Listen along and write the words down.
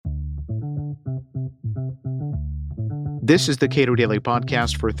This is the Cato Daily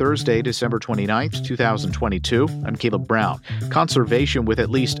Podcast for Thursday, December 29th, 2022. I'm Caleb Brown. Conservation with at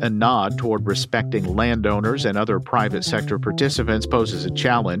least a nod toward respecting landowners and other private sector participants poses a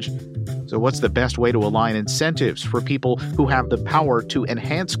challenge. So what's the best way to align incentives for people who have the power to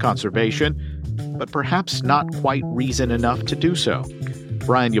enhance conservation, but perhaps not quite reason enough to do so?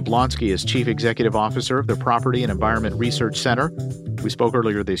 Brian Yablonsky is Chief Executive Officer of the Property and Environment Research Center. We spoke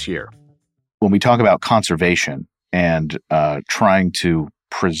earlier this year. When we talk about conservation and trying to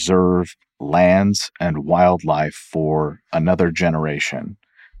preserve lands and wildlife for another generation,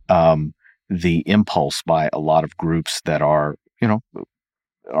 the impulse by a lot of groups that are,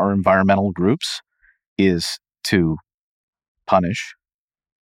 our environmental groups is to punish,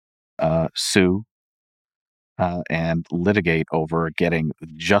 sue, and litigate over getting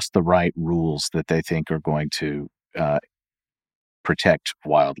just the right rules that they think are going to protect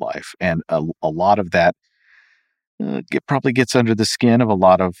wildlife. And a lot of that probably gets under the skin of a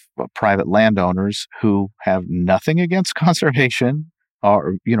lot of private landowners who have nothing against conservation,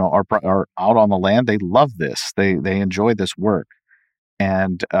 or are out on the land. They love this. They enjoy this work.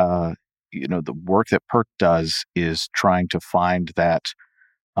 And the work that PERC does is trying to find that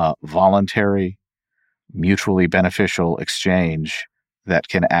voluntary, mutually beneficial exchange that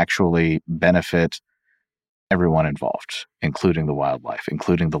can actually benefit everyone involved, including the wildlife,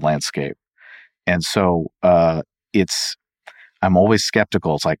 including the landscape. And so I'm always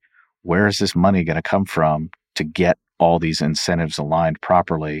skeptical. It's like, where is this money going to come from to get all these incentives aligned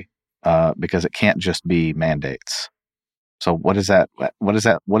properly? Because it can't just be mandates. So what does that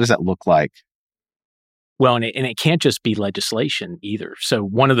look like? Well, and it can't just be legislation either. So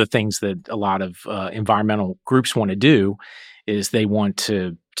one of the things that a lot of environmental groups want to do is they want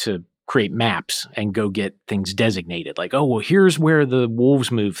to create maps and go get things designated. Like, oh, well, here's where the wolves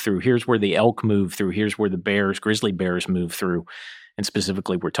move through. Here's where the elk move through. Here's where the grizzly bears move through. And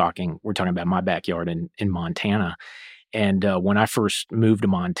specifically, we're talking about my backyard in Montana. And when I first moved to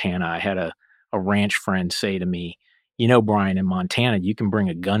Montana, I had a ranch friend say to me, Brian, in Montana, you can bring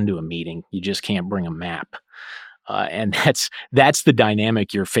a gun to a meeting. You just can't bring a map. And that's the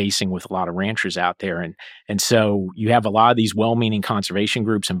dynamic you're facing with a lot of ranchers out there. And so you have a lot of these well-meaning conservation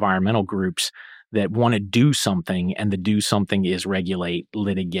groups, environmental groups that want to do something, and the do something is regulate,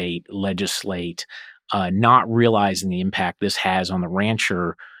 litigate, legislate, not realizing the impact this has on the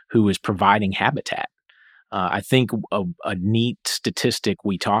rancher who is providing habitat. I think a neat statistic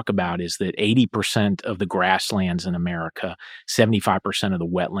we talk about is that 80% of the grasslands in America, 75% of the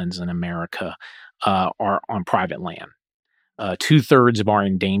wetlands in America are on private land. 2/3 of our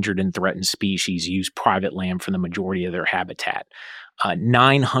endangered and threatened species use private land for the majority of their habitat.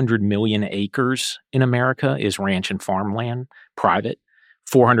 900 million acres in America is ranch and farmland, private.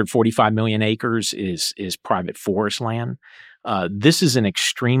 445 million acres is private forest land. This is an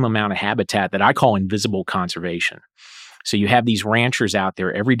extreme amount of habitat that I call invisible conservation. So you have these ranchers out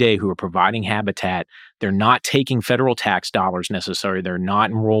there every day who are providing habitat. They're not taking federal tax dollars necessarily. They're not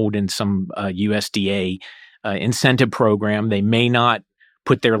enrolled in some USDA incentive program. They may not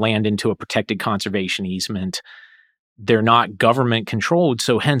put their land into a protected conservation easement. They're not government controlled,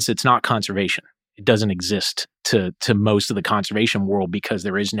 so hence it's not conservation. It doesn't exist to most of the conservation world because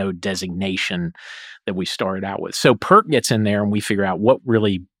there is no designation that we started out with. So PERC gets in there and we figure out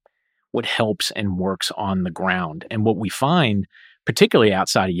what helps and works on the ground. And what we find, particularly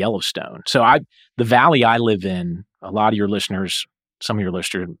outside of Yellowstone. So the valley I live in, some of your listeners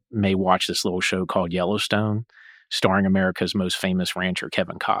may watch this little show called Yellowstone, starring America's most famous rancher,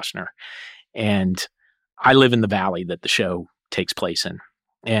 Kevin Costner. And I live in the valley that the show takes place in.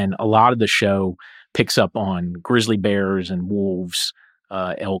 And a lot of the show picks up on grizzly bears and wolves,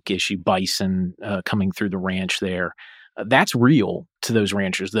 elk issue, bison coming through the ranch there. That's real to those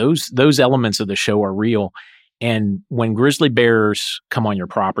ranchers. Those elements of the show are real. And when grizzly bears come on your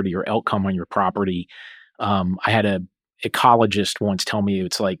property or elk come on your property, I had an ecologist once tell me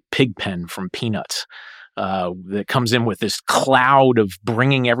it's like Pigpen from Peanuts. That comes in with this cloud of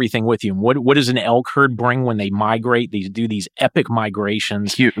bringing everything with you. And what does an elk herd bring when they migrate? They do these epic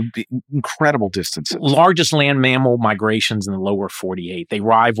migrations. Incredible distances. Largest land mammal migrations in the lower 48. They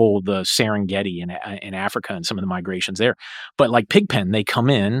rival the Serengeti in Africa and some of the migrations there. But like Pigpen, they come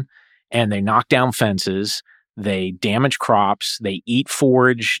in and they knock down fences. They damage crops. They eat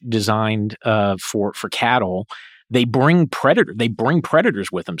forage designed for cattle. they bring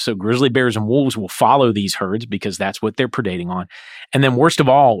predators with them. So grizzly bears and wolves will follow these herds because that's what they're predating on. And then worst of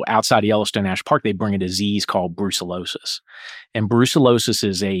all, outside of Yellowstone National Park, they bring a disease called brucellosis. And brucellosis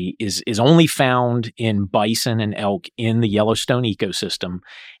is only found in bison and elk in the Yellowstone ecosystem,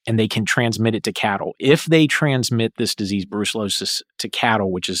 and they can transmit it to cattle. If they transmit this disease, brucellosis, to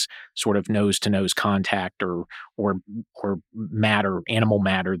cattle, which is sort of nose-to-nose contact or matter, animal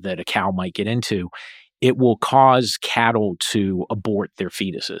matter that a cow might get into, it will cause cattle to abort their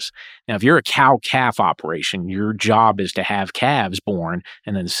fetuses. Now, if you're a cow-calf operation, your job is to have calves born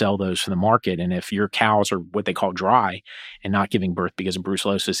and then sell those for the market. And if your cows are what they call dry and not giving birth because of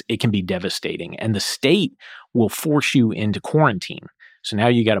brucellosis, it can be devastating. And the state will force you into quarantine. So now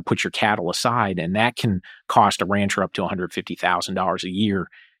you got to put your cattle aside, and that can cost a rancher up to $150,000 a year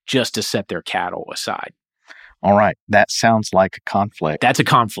just to set their cattle aside. All right. That sounds like a conflict. That's a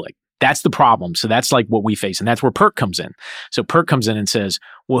conflict. That's the problem. So that's like what we face. And that's where PERC comes in. So PERC comes in and says,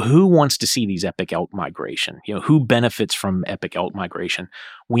 well, who wants to see these epic elk migration? Who benefits from epic elk migration?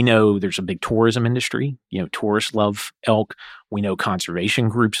 We know there's a big tourism industry. Tourists love elk. We know conservation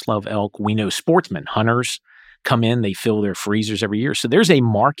groups love elk. We know sportsmen, hunters come in, they fill their freezers every year. So there's a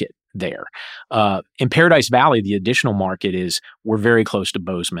market there. In Paradise Valley, the additional market is we're very close to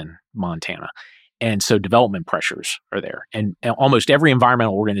Bozeman, Montana. And so development pressures are there. And almost every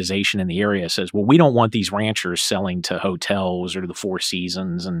environmental organization in the area says, well, we don't want these ranchers selling to hotels or to the Four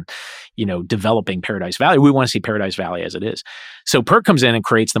Seasons and, developing Paradise Valley. We want to see Paradise Valley as it is. So PERC comes in and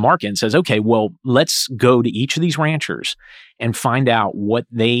creates the market and says, okay, well, let's go to each of these ranchers and find out what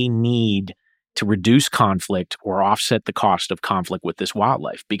they need to reduce conflict or offset the cost of conflict with this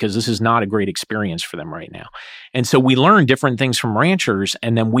wildlife, because this is not a great experience for them right now. And so we learn different things from ranchers,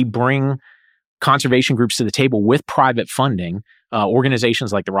 and then we bring conservation groups to the table with private funding.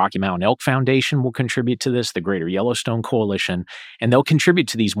 Organizations like the Rocky Mountain Elk Foundation will contribute to this, the Greater Yellowstone Coalition, and they'll contribute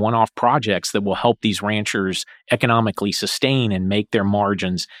to these one-off projects that will help these ranchers economically sustain and make their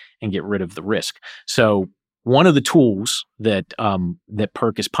margins and get rid of the risk. So one of the tools that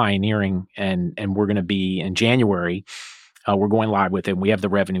PERC is pioneering, and we're going to be in January, we're going live with it, and we have the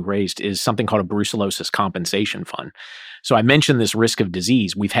revenue raised, is something called a brucellosis compensation fund. So I mentioned this risk of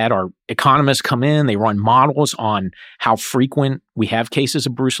disease. We've had our economists come in, they run models on how frequent we have cases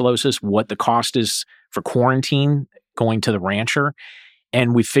of brucellosis, what the cost is for quarantine going to the rancher.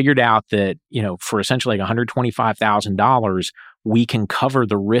 And we figured out that, for essentially like $125,000, we can cover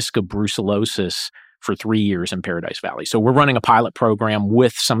the risk of brucellosis for 3 years in Paradise Valley. So we're running a pilot program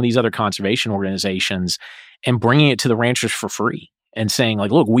with some of these other conservation organizations and bringing it to the ranchers for free and saying, like,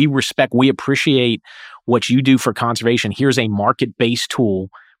 look, we appreciate what you do for conservation. Here's a market-based tool,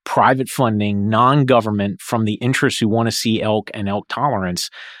 private funding, non-government, from the interests who want to see elk and elk tolerance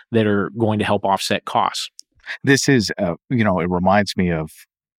that are going to help offset costs. This is, it reminds me of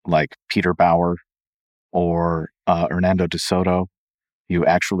like Peter Bauer or Hernando de Soto. You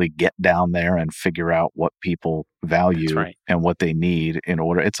actually get down there and figure out what people value and what they need in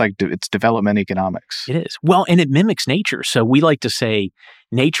order. It's development economics. It is. Well, and it mimics nature. So we like to say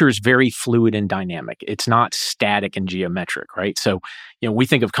nature is very fluid and dynamic. It's not static and geometric, right? So, we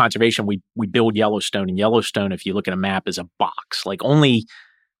think of conservation, we build Yellowstone, and Yellowstone, if you look at a map, is a box. Like only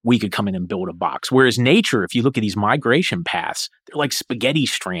we could come in and build a box. Whereas nature, if you look at these migration paths, they're like spaghetti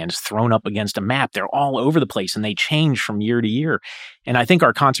strands thrown up against a map. They're all over the place and they change from year to year. And I think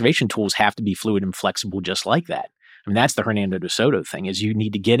our conservation tools have to be fluid and flexible just like that. I mean, that's the Hernando de Soto thing, is you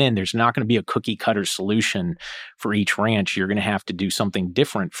need to get in. There's not going to be a cookie cutter solution for each ranch. You're going to have to do something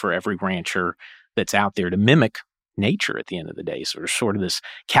different for every rancher that's out there to mimic nature at the end of the day. So sort of this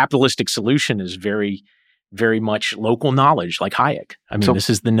capitalistic solution is very, very much local knowledge, like Hayek. I mean, this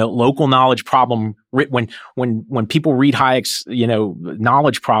is the local knowledge problem. When people read Hayek's,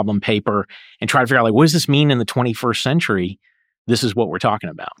 knowledge problem paper and try to figure out, like, what does this mean in the 21st century? This is what we're talking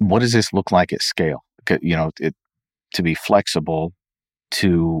about. What does this look like at scale? To be flexible,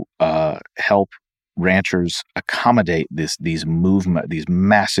 to help ranchers accommodate these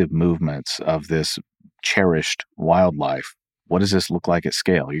massive movements of this cherished wildlife. What does this look like at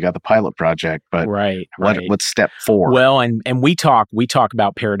scale? You got the pilot project, but what's step 4? Well, and we talk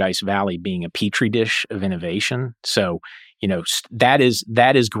about Paradise Valley being a petri dish of innovation. So, that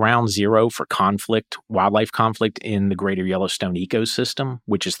is ground zero for wildlife conflict in the Greater Yellowstone ecosystem,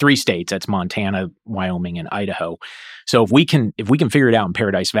 which is 3 states. That's Montana, Wyoming, and Idaho. So if we can figure it out in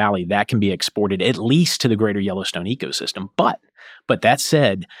Paradise Valley, that can be exported at least to the Greater Yellowstone ecosystem. But that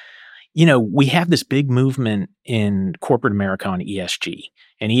said, we have this big movement in corporate America on ESG,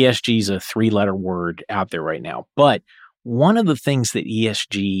 and ESG is a 3-letter word out there right now. But one of the things that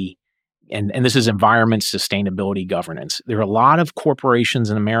ESG and this is environment, sustainability, governance. There are a lot of corporations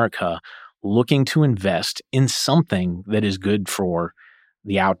in America looking to invest in something that is good for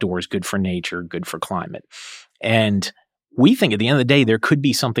the outdoors, good for nature, good for climate. And we think at the end of the day, there could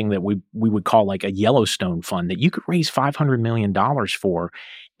be something that we would call like a Yellowstone fund that you could raise $500 million for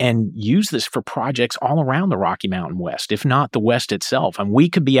and use this for projects all around the Rocky Mountain West, if not the West itself. And we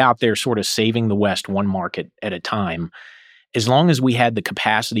could be out there sort of saving the West one market at a time, as long as we had the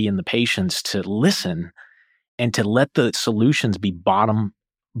capacity and the patience to listen and to let the solutions be bottom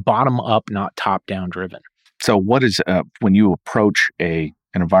up, not top down driven. So what is, when you approach an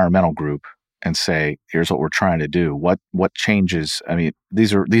environmental group and say, here's what we're trying to do, what changes? I mean,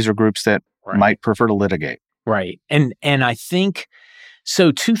 these are groups that might prefer to litigate. Right. And I think,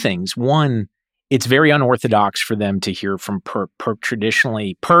 so two things. One, it's very unorthodox for them to hear from PERC. PERC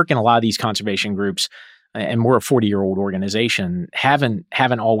traditionally, PERC and a lot of these conservation groups, and we're a 40-year-old organization, haven't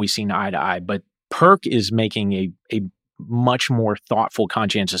always seen eye to eye, but PERC is making a much more thoughtful,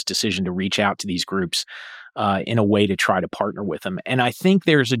 conscientious decision to reach out to these groups in a way to try to partner with them. And I think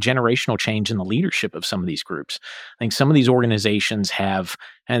there's a generational change in the leadership of some of these groups. I think some of these organizations have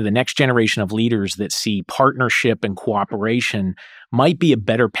the next generation of leaders that see partnership and cooperation might be a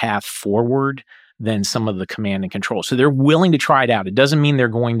better path forward than some of the command and control. So they're willing to try it out. It doesn't mean they're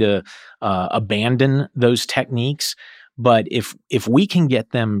going to abandon those techniques, but if we can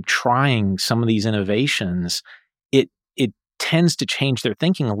get them trying some of these innovations, it tends to change their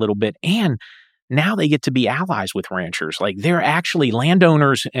thinking a little bit. And now they get to be allies with ranchers. Like, they're actually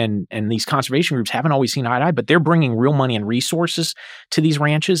landowners, and these conservation groups haven't always seen eye to eye, but they're bringing real money and resources to these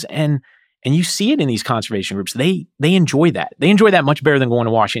ranches. And you see it in these conservation groups. They enjoy that. They enjoy that much better than going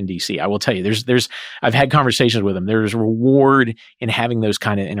to Washington, D.C. I will tell you, I've had conversations with them. There's reward in having those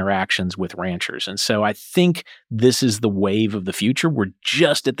kind of interactions with ranchers. And so I think this is the wave of the future. We're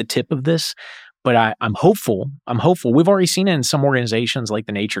just at the tip of this. But I'm hopeful. We've already seen it in some organizations like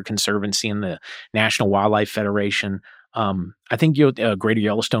the Nature Conservancy and the National Wildlife Federation. I think Greater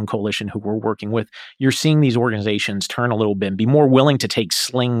Yellowstone Coalition, who we're working with, you're seeing these organizations turn a little bit and be more willing to take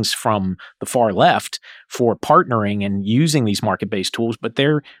slings from the far left for partnering and using these market-based tools. But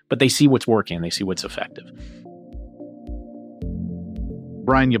they see what's working and they see what's effective.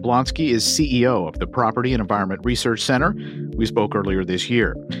 Brian Yablonsky is CEO of the Property and Environment Research Center. We spoke earlier this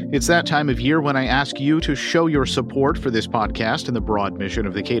year. It's that time of year when I ask you to show your support for this podcast and the broad mission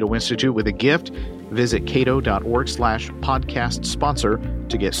of the Cato Institute with a gift. Visit cato.org/podcast sponsor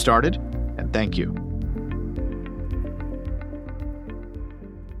to get started, and thank you.